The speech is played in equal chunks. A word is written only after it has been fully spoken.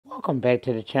Welcome back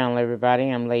to the channel, everybody.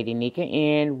 I'm Lady Nyca,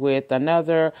 and with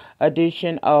another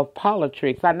edition of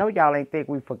Politricks. I know y'all ain't think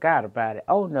we forgot about it.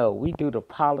 Oh no, we do the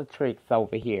Politricks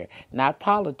over here. Not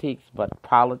politics, but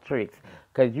Politricks.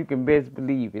 Because you can best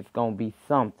believe it's going to be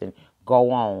something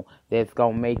go on that's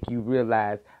going to make you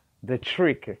realize the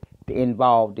trick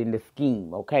involved in the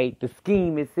scheme, okay? The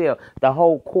scheme itself, the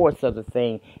whole course of the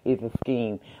thing is a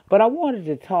scheme. But I wanted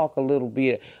to talk a little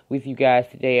bit with you guys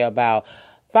today about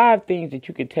 5 things that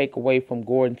you can take away from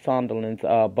Gordon Sondland's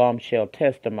bombshell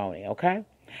testimony, okay?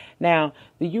 Now,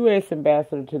 the U.S.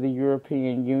 ambassador to the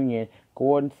European Union,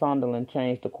 Gordon Sondland,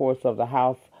 changed the course of the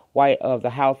House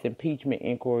impeachment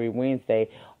inquiry Wednesday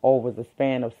over the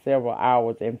span of several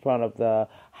hours in front of the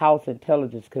House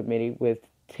Intelligence Committee with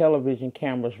television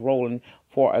cameras rolling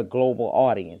for a global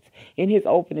audience. In his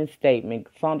opening statement,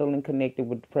 Sondland connected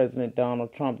with President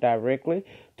Donald Trump directly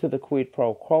to the quid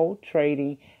pro quo,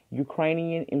 trading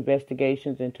Ukrainian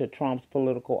investigations into Trump's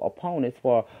political opponents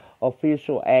for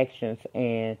official actions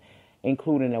and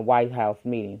including a White House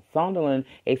meeting. Sondland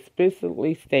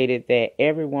explicitly stated that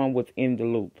everyone was in the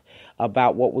loop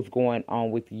about what was going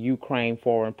on with Ukraine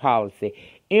foreign policy,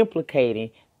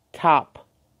 implicating top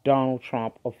Donald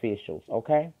Trump officials,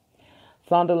 okay?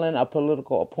 Sondland, a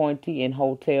political appointee and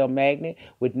hotel magnate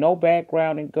with no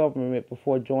background in government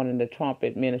before joining the Trump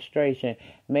administration,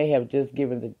 may have just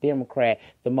given the Democrat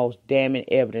the most damning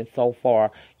evidence so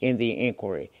far in the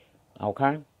inquiry.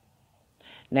 Okay?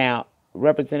 Now,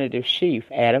 Representative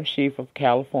Adam Schiff of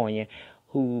California,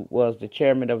 who was the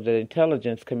chairman of the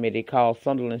Intelligence Committee, called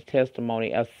Sondland's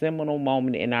testimony a seminal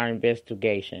moment in our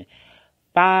investigation.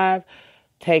 5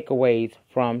 takeaways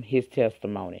from his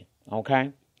testimony.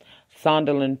 Okay?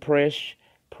 Sondland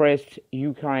pressed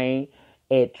Ukraine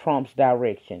at Trump's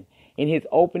direction. In his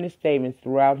opening statements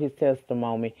throughout his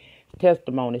testimony,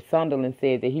 Sondland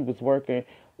said that he was working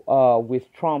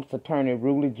with Trump's attorney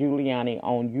Rudy Giuliani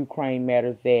on Ukraine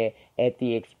matters that at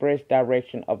the express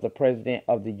direction of the President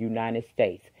of the United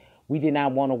States. We did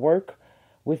not want to work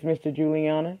with Mr.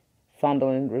 Giuliani,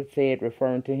 Sondland said,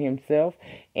 referring to himself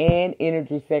and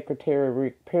Energy Secretary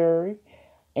Rick Perry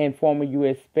and former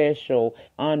U.S. Special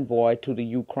Envoy to the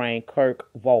Ukraine, Kirk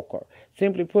Volker.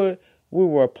 Simply put, we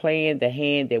were playing the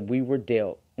hand that we were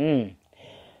dealt.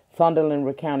 Sondland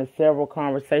recounted several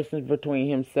conversations between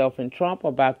himself and Trump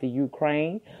about the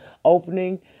Ukraine,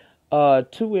 opening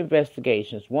 2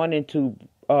 investigations, one into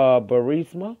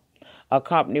Burisma, a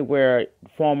company where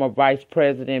former Vice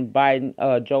President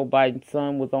Joe Biden's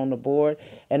son was on the board,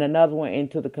 and another one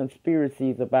into the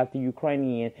conspiracies about the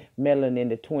Ukrainian meddling in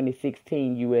the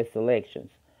 2016 U.S.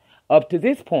 elections. Up to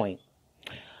this point,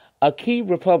 a key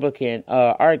Republican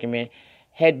argument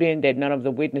had been that none of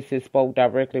the witnesses spoke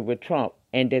directly with Trump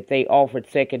and that they offered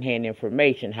secondhand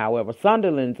information. However,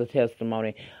 Sondland's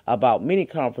testimony about many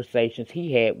conversations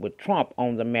he had with Trump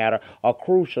on the matter are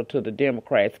crucial to the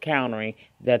Democrats countering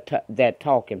that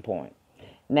talking point.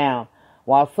 Now,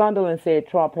 while Sondland said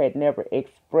Trump had never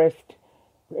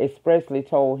expressly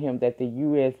told him that the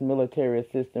U.S. military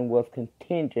assistance was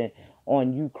contingent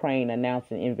on Ukraine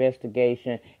announcing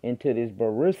investigation into this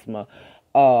Burisma,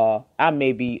 I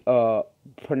may be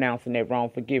pronouncing that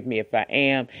wrong. Forgive me if I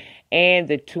am. And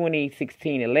the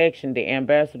 2016 election, the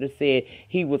ambassador said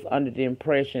he was under the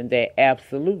impression that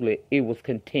absolutely it was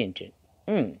contingent.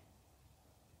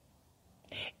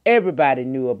 Everybody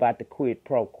knew about the quid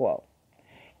pro quo.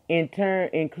 In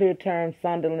clear terms,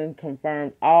 Sondland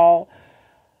confirmed to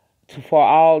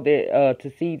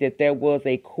see that there was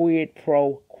a quid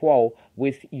pro quo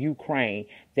with Ukraine,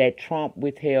 that Trump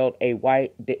withheld a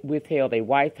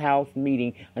White House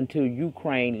meeting until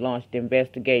Ukraine launched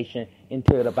investigation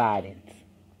into the Bidens.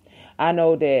 I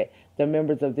know that the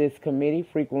members of this committee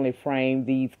frequently frame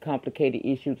these complicated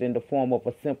issues in the form of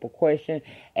a simple question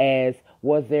as,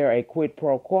 was there a quid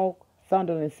pro quo?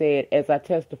 Sondland said, as I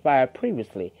testified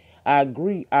previously, I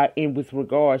agree with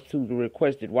regards to the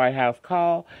requested White House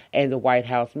call and the White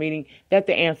House meeting that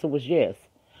the answer was yes.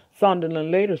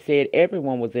 Sondland later said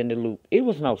everyone was in the loop. It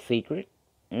was no secret.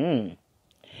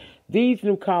 These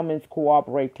new comments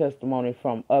corroborate testimony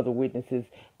from other witnesses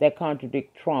that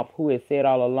contradict Trump, who had said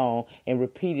all along and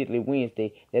repeatedly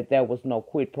Wednesday that there was no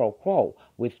quid pro quo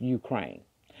with Ukraine.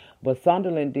 But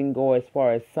Sondland didn't go as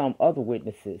far as some other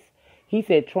witnesses. He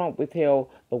said Trump withheld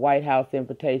the White House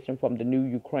invitation from the new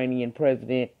Ukrainian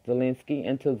President Zelensky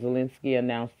until Zelensky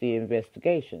announced the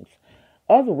investigations.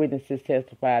 Other witnesses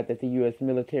testified that the U.S.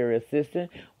 military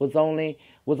assistance was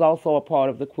also a part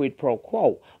of the quid pro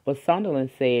quo, but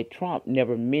Sondland said Trump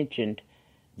never mentioned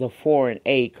the foreign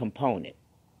aid component.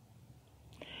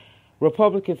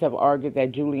 Republicans have argued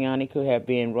that Giuliani could have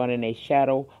been running a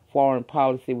shadow foreign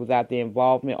policy without the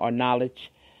involvement or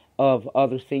knowledge of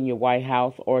other senior White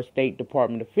House or State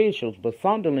Department officials. But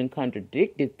Sondland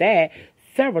contradicted that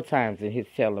several times in his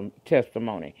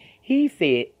testimony. He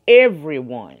said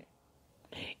everyone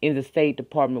in the State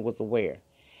Department was aware.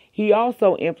 He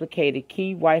also implicated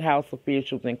key White House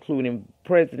officials, including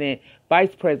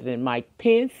Vice President Mike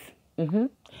Pence,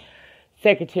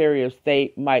 Secretary of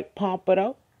State Mike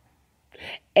Pompeo,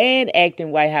 and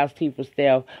acting White House Chief of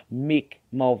Staff Mick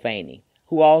Mulvaney,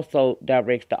 who also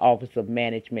directs the Office of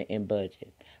Management and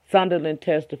Budget. Sondland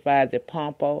testified that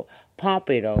Pompeo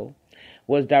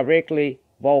was directing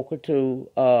Volker to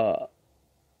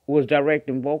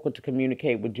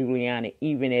communicate with Giuliani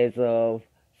even as of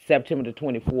September the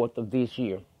 24th of this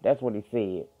year. That's what he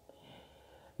said.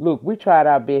 Look, we tried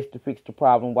our best to fix the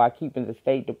problem while keeping the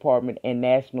State Department and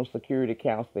National Security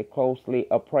Council closely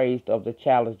appraised of the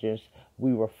challenges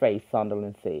we were faced,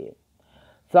 Sondland said.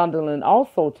 Sondland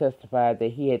also testified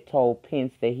that he had told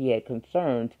Pence that he had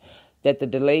concerns that the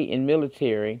delay in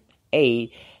military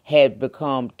aid had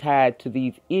become tied to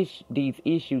these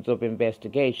issues of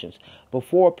investigations.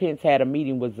 Before Pence had a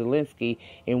meeting with Zelensky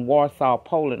in Warsaw,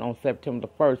 Poland on September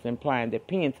 1st, implying that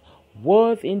Pence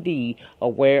was indeed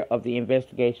aware of the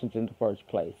investigations in the first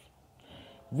place.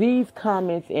 These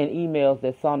comments and emails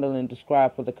that Sondland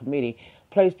described for the committee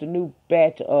placed a new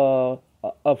batch of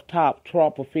top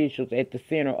Trump officials at the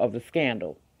center of the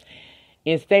scandal.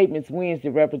 In statements Wednesday,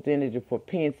 representative for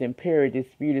Pence and Perry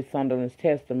disputed Sondland's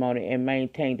testimony and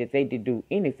maintained that they didn't do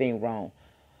anything wrong.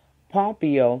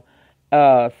 Pompeo,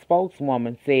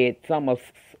 spokeswoman, said some of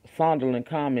Sondland's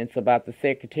comments about the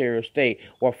Secretary of State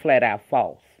were flat out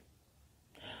false.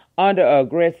 Under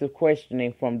aggressive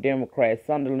questioning from Democrats,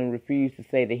 Sondland refused to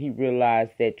say that he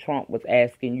realized that Trump was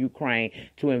asking Ukraine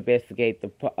to investigate the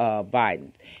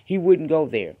Bidens. He wouldn't go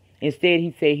there. Instead,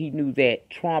 he said he knew that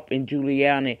Trump and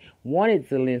Giuliani wanted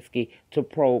Zelensky to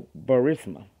probe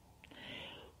Burisma.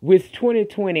 With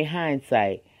 2020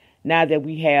 hindsight, now that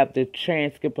we have the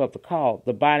transcript of the call,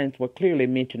 the Bidens were clearly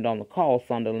mentioned on the call,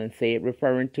 Sondland said,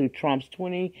 referring to Trump's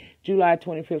July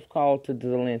 25th call to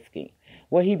Zelensky.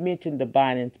 Well, he mentioned the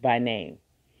Bidens by name,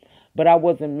 but I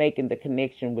wasn't making the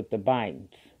connection with the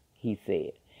Bidens, he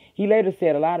said. He later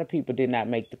said a lot of people did not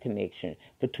make the connection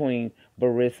between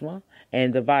Burisma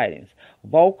and the Bidens.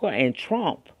 Volker and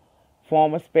Trump,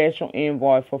 former special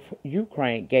envoy for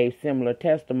Ukraine, gave similar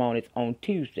testimonies on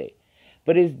Tuesday.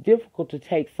 But it's difficult to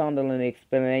take Sondland's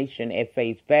explanation at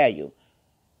face value.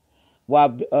 While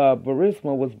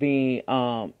Burisma was being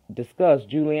discussed,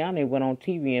 Giuliani went on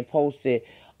TV and posted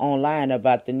online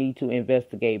about the need to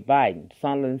investigate Biden.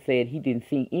 Sondland said he didn't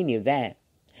see any of that.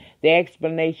 The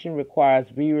explanation requires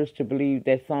viewers to believe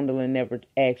that Sondland never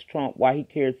asked Trump why he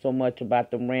cared so much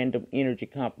about the random energy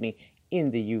company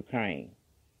in the Ukraine.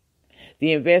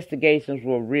 The investigations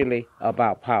were really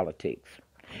about politics.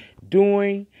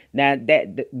 Now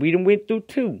that we done went through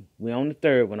two, we're on the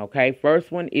third one, okay?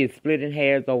 First one is splitting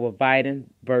hairs over Biden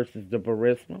versus the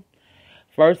Burisma.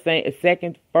 First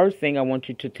thing I want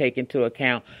you to take into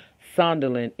account,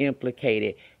 Sondland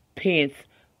implicated Pence,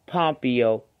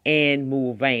 Pompeo, and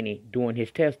Mulvaney during his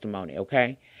testimony,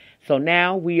 okay? So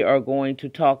now we are going to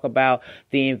talk about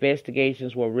the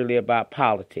investigations were really about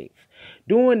politics.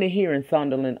 During the hearing,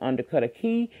 Sondland undercut a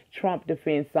key Trump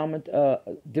defense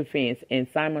and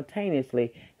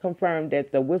simultaneously confirmed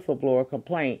that the whistleblower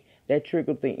complaint that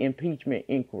triggered the impeachment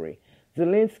inquiry.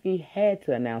 Zelensky had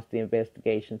to announce the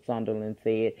investigation, Sondland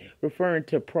said, referring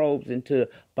to probes into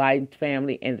Biden's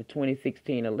family and the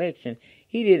 2016 election.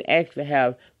 He didn't actually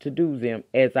have to do them,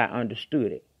 as I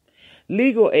understood it.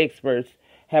 Legal experts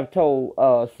have told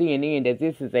CNN that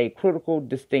this is a critical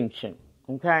distinction,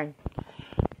 okay?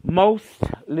 Most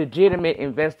legitimate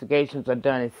investigations are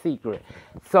done in secret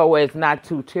so as not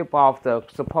to tip off the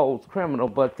supposed criminal,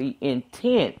 but the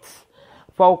intense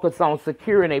focus on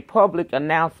securing a public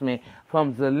announcement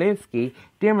from Zelensky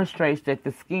demonstrates that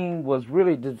the scheme was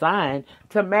really designed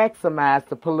to maximize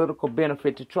the political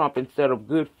benefit to Trump instead of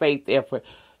good faith effort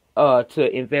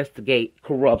to investigate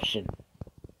corruption.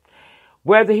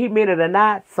 Whether he meant it or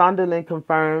not, Sondland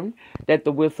confirmed that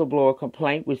the whistleblower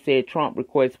complaint, which said Trump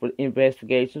requests for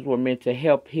investigations, were meant to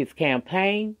help his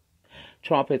campaign.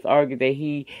 Trump has argued that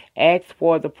he asked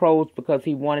for the probes because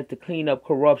he wanted to clean up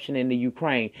corruption in the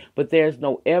Ukraine, but there's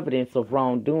no evidence of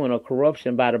wrongdoing or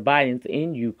corruption by the Bidens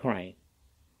in Ukraine.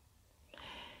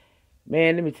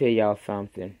 Man, let me tell y'all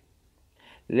something.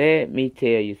 This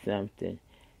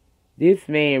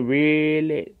man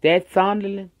really, that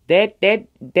Sondland,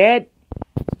 that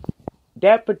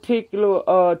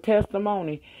particular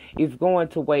testimony is going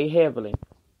to weigh heavily.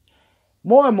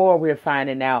 More and more we're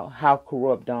finding out how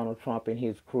corrupt Donald Trump and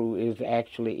his crew is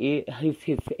actually,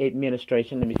 his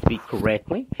administration, let me speak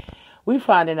correctly. We're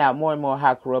finding out more and more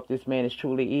how corrupt this man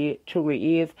truly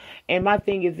is. And my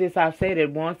thing is this, I've said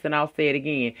it once and I'll say it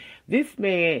again. This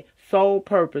man's sole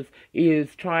purpose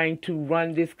is trying to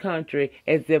run this country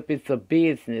as if it's a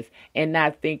business and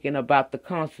not thinking about the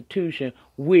Constitution,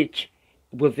 which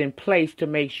was in place to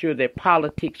make sure that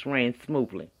politics ran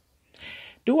smoothly.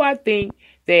 Do I think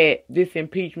that this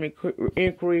impeachment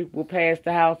inquiry will pass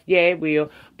the House? Yeah, it will,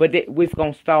 but it's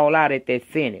going to stall out at that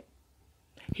Senate.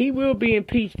 He will be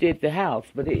impeached at the House,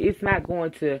 but it's not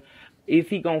going to. Is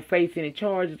he going to face any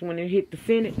charges when it hit the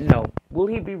Senate? No. Will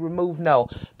he be removed? No.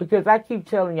 Because I keep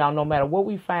telling y'all, no matter what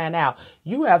we find out,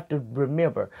 you have to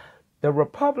remember, the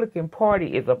Republican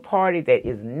Party is a party that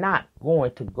is not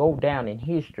going to go down in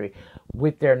history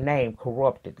with their name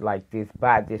corrupted like this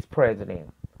by this president.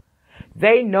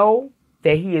 They know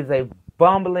that he is a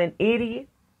bumbling idiot,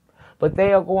 but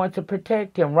they are going to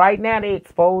protect him. Right now, they're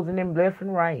exposing him left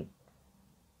and right.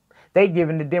 They're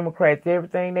giving the Democrats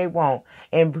everything they want.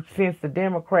 And since the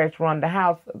Democrats run the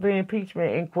House, the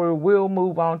impeachment inquiry will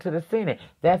move on to the Senate.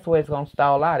 That's where it's going to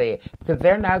stall out at. Because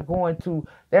they're not going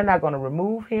to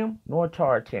remove him nor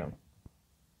charge him.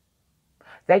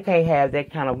 They can't have that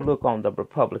kind of look on the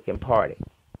Republican Party.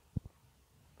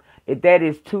 If that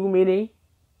is too many,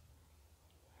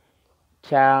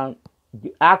 child,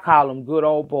 I call them good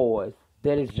old boys.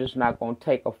 That is just not going to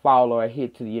take a fall or a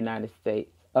hit to the United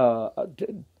States,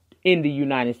 in the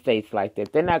United States like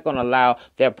that. They're not going to allow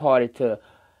their party to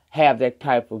have that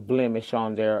type of blemish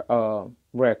on their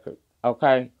record,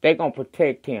 okay? They're going to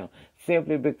protect him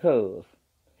simply because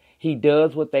he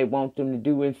does what they want them to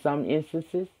do in some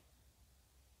instances.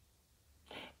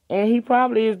 And he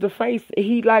probably is the face.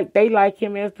 They like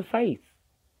him as the face.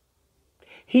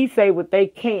 He say what they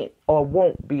can't or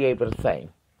won't be able to say.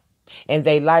 And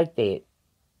they like that.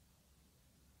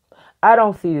 I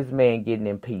don't see this man getting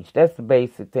impeached. That's the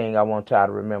basic thing I want y'all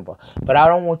to remember. But I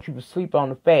don't want you to sleep on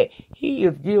the fact he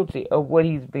is guilty of what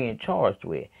he's being charged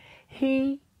with.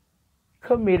 He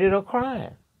committed a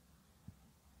crime.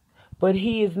 But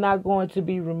he is not going to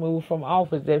be removed from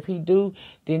office. If he do,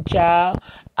 then child,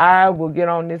 I will get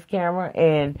on this camera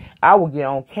and I will get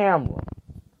on camera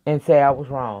and say I was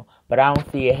wrong. But I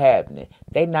don't see it happening.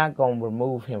 They're not going to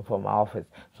remove him from office.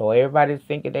 So everybody's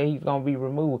thinking that he's going to be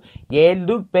removed. Yeah, it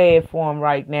looks bad for him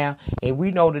right now. And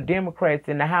we know the Democrats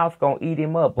in the House going to eat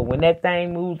him up. But when that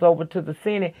thing moves over to the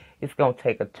Senate, it's going to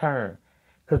take a turn.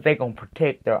 Because they're going to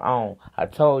protect their own. I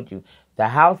told you, the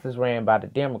House is ran by the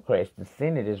Democrats. The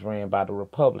Senate is ran by the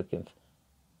Republicans.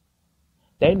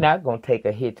 They're not going to take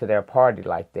a hit to their party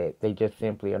like that. They just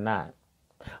simply are not.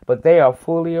 But they are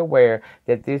fully aware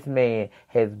that this man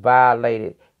has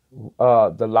violated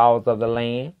the laws of the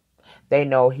land. They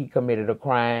know he committed a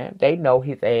crime. They know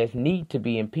his ass need to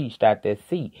be impeached out that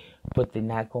seat. But they're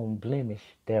not going to blemish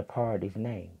their party's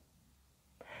name.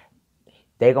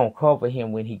 They're going to cover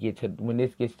him when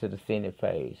this gets to the Senate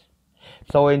phase.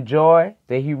 So enjoy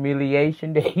the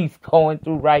humiliation that he's going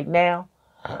through right now.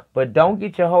 But don't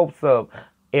get your hopes up.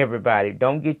 Everybody,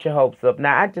 don't get your hopes up.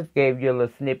 Now, I just gave you a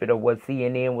little snippet of what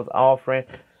CNN was offering.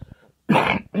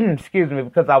 Excuse me,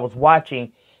 because I was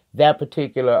watching that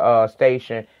particular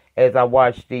station as I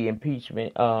watched the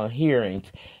impeachment hearings.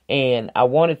 And I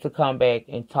wanted to come back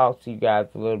and talk to you guys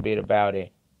a little bit about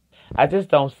it. I just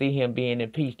don't see him being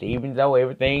impeached. Even though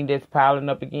everything that's piling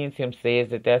up against him says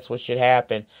that that's what should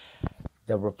happen,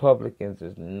 the Republicans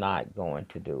is not going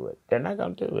to do it. They're not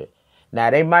going to do it. Now,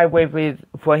 they might wait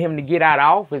for him to get out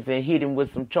of office and hit him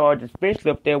with some charges,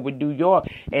 especially up there with New York.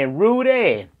 And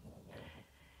Rudy,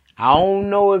 I don't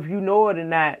know if you know it or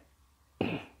not,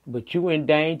 but you in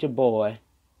danger, boy.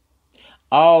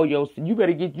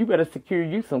 You better secure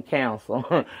you some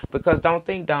counsel. Because don't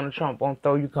think Donald Trump won't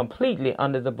throw you completely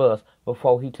under the bus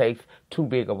before he takes too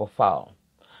big of a fall.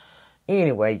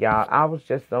 Anyway, y'all, I was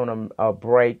just on a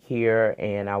break here,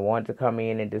 and I wanted to come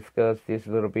in and discuss this a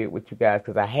little bit with you guys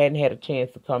because I hadn't had a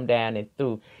chance to come down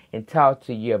and talk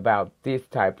to you about this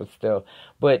type of stuff.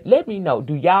 But let me know,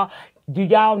 do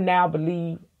y'all now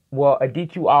believe, or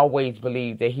did you always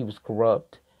believe that he was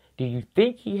corrupt? Do you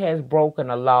think he has broken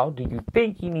a law? Do you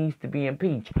think he needs to be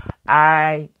impeached?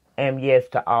 I am yes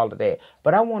to all of that.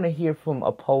 But I want to hear from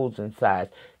opposing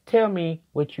sides. Tell me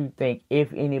what you think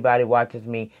if anybody watches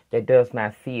me that does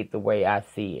not see it the way I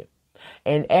see it.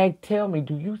 And tell me,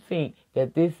 do you think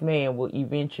that this man will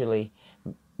eventually,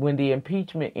 when the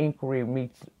impeachment inquiry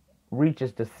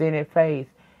reaches the Senate phase,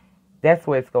 that's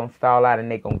where it's going to stall out and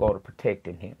they're going to go to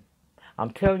protecting him? I'm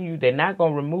telling you, they're not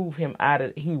going to remove him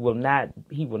he will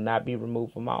not be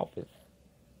removed from office.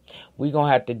 We're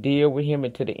gonna have to deal with him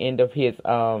until the end of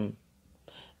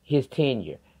his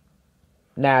tenure.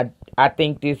 Now, I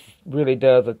think this really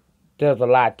does a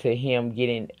lot to him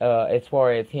getting as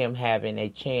far as him having a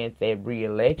chance at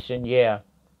re-election. Yeah,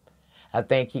 I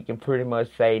think he can pretty much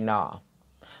say nah.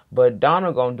 But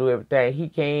Donald gonna do everything he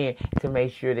can to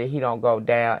make sure that he don't go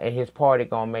down, and his party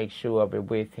gonna make sure of it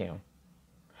with him.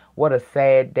 What a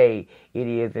sad day it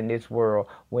is in this world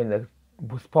when the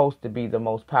was supposed to be the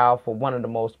most powerful, one of the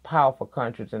most powerful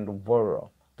countries in the world,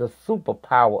 the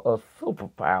superpower of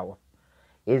superpower,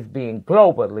 is being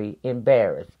globally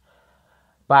embarrassed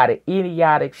by the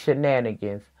idiotic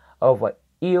shenanigans of an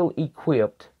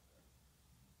ill-equipped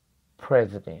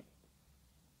president.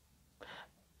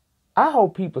 I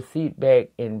hope people sit back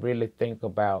and really think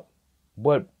about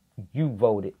what you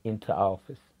voted into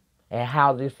office and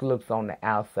how this looks on the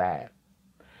outside.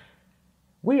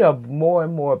 We are more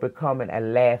and more becoming a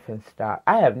laughing stock.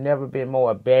 I have never been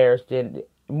more embarrassed than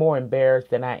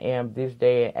I am this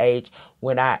day and age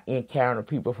when I encounter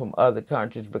people from other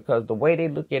countries, because the way they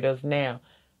look at us now,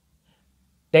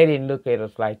 they didn't look at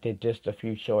us like that just a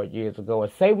few short years ago.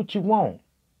 And say what you want.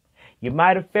 You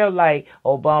might have felt like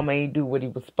Obama ain't do what he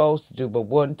was supposed to do, but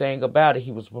one thing about it,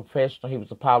 he was a professional, he was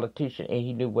a politician, and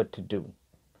he knew what to do.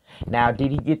 Now,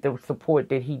 did he get the support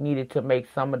that he needed to make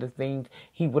some of the things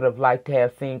he would have liked to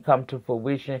have seen come to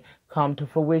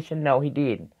fruition? No, he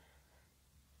didn't.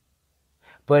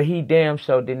 But he damn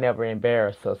sure did never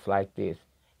embarrass us like this.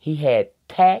 He had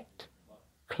tact,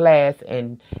 class,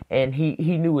 and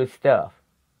he knew his stuff.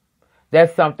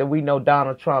 That's something we know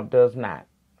Donald Trump does not.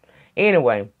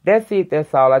 Anyway, that's it.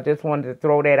 That's all. I just wanted to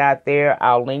throw that out there.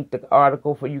 I'll link the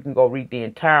article for you can go read the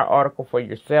entire article for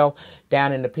yourself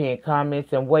down in the pinned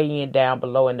comments, and weigh in down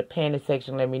below in the panic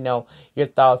section. Let me know your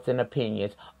thoughts and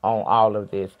opinions on all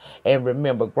of this. And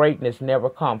remember, greatness never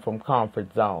comes from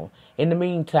comfort zone. In the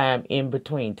meantime, in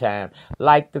between time,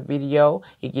 like the video.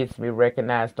 It gets me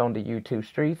recognized on the YouTube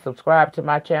streets. Subscribe to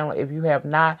my channel if you have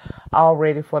not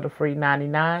already for the free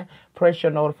 99. Press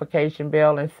your notification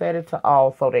bell and set it to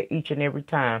all so that each and every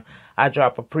time I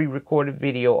drop a pre-recorded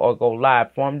video or go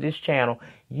live from this channel,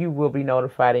 you will be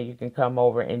notified and you can come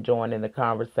over and join in the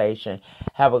conversation.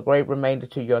 Have a great remainder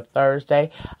to your Thursday.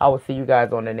 I will see you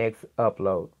guys on the next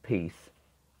upload. Peace.